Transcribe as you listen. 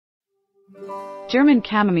German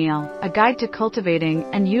chamomile, a guide to cultivating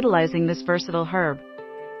and utilizing this versatile herb.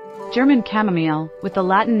 German chamomile, with the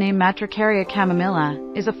Latin name Matricaria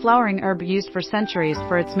chamomilla, is a flowering herb used for centuries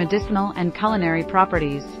for its medicinal and culinary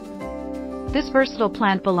properties. This versatile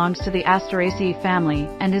plant belongs to the Asteraceae family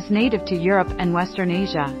and is native to Europe and Western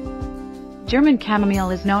Asia. German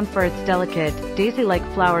chamomile is known for its delicate,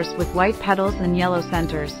 daisy-like flowers with white petals and yellow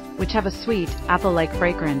centers, which have a sweet, apple-like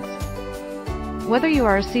fragrance. Whether you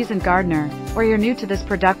are a seasoned gardener, or you're new to this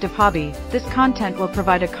productive hobby, this content will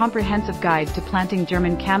provide a comprehensive guide to planting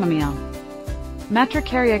German chamomile.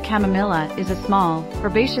 Matricaria chamomilla is a small,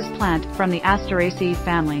 herbaceous plant from the Asteraceae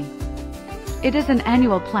family. It is an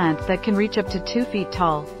annual plant that can reach up to 2 feet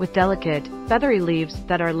tall, with delicate, feathery leaves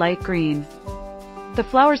that are light green. The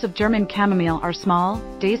flowers of German chamomile are small,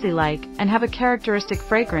 daisy-like, and have a characteristic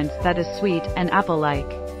fragrance that is sweet and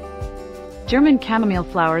apple-like. German chamomile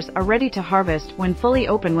flowers are ready to harvest when fully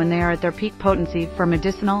open when they are at their peak potency for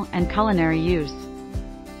medicinal and culinary use.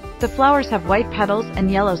 The flowers have white petals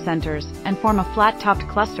and yellow centers, and form a flat-topped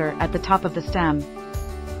cluster at the top of the stem.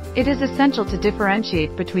 It is essential to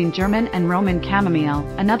differentiate between German and Roman chamomile,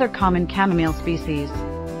 another common chamomile species.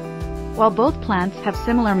 While both plants have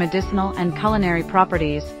similar medicinal and culinary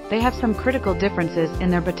properties, they have some critical differences in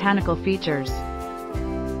their botanical features.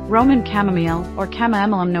 Roman chamomile, or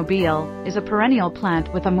Chamomile nobile, is a perennial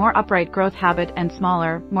plant with a more upright growth habit and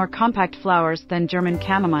smaller, more compact flowers than German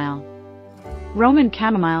chamomile. Roman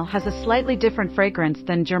chamomile has a slightly different fragrance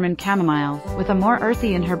than German chamomile, with a more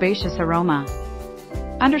earthy and herbaceous aroma.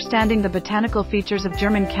 Understanding the botanical features of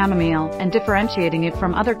German chamomile and differentiating it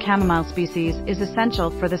from other chamomile species is essential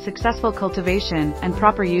for the successful cultivation and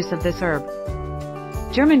proper use of this herb.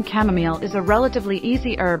 German chamomile is a relatively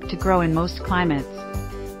easy herb to grow in most climates.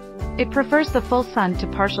 It prefers the full sun to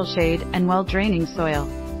partial shade and well-draining soil.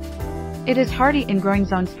 It is hardy in growing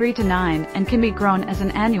zones 3 to 9 and can be grown as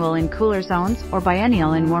an annual in cooler zones or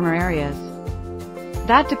biennial in warmer areas.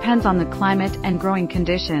 That depends on the climate and growing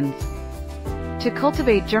conditions. To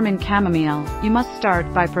cultivate German chamomile, you must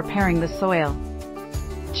start by preparing the soil.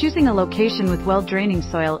 Choosing a location with well-draining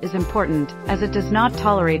soil is important, as it does not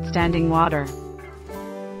tolerate standing water.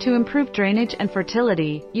 To improve drainage and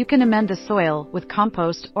fertility, you can amend the soil with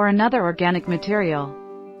compost or another organic material.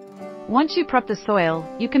 Once you prep the soil,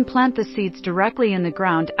 you can plant the seeds directly in the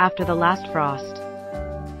ground after the last frost.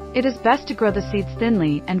 It is best to grow the seeds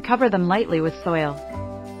thinly and cover them lightly with soil.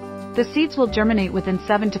 The seeds will germinate within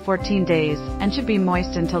 7 to 14 days and should be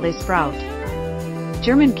moist until they sprout.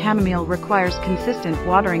 German chamomile requires consistent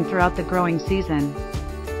watering throughout the growing season.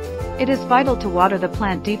 It is vital to water the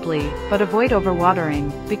plant deeply, but avoid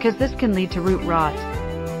overwatering, because this can lead to root rot.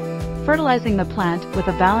 Fertilizing the plant with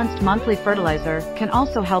a balanced monthly fertilizer can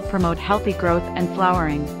also help promote healthy growth and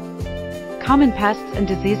flowering. Common pests and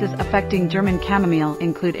diseases affecting German chamomile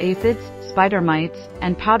include aphids, spider mites,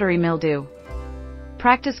 and powdery mildew.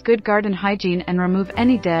 Practice good garden hygiene and remove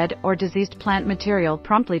any dead or diseased plant material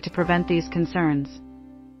promptly to prevent these concerns.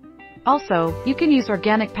 Also, you can use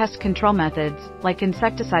organic pest control methods, like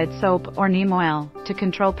insecticide soap or neem oil, to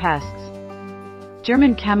control pests.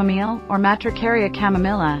 German chamomile, or Matricaria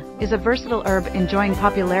chamomilla, is a versatile herb enjoying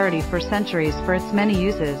popularity for centuries for its many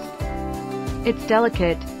uses. Its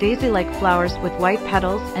delicate, daisy-like flowers with white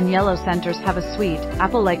petals and yellow centers have a sweet,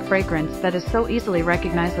 apple-like fragrance that is so easily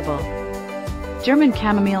recognizable. German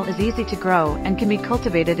chamomile is easy to grow and can be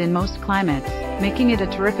cultivated in most climates, making it a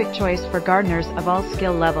terrific choice for gardeners of all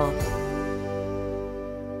skill levels.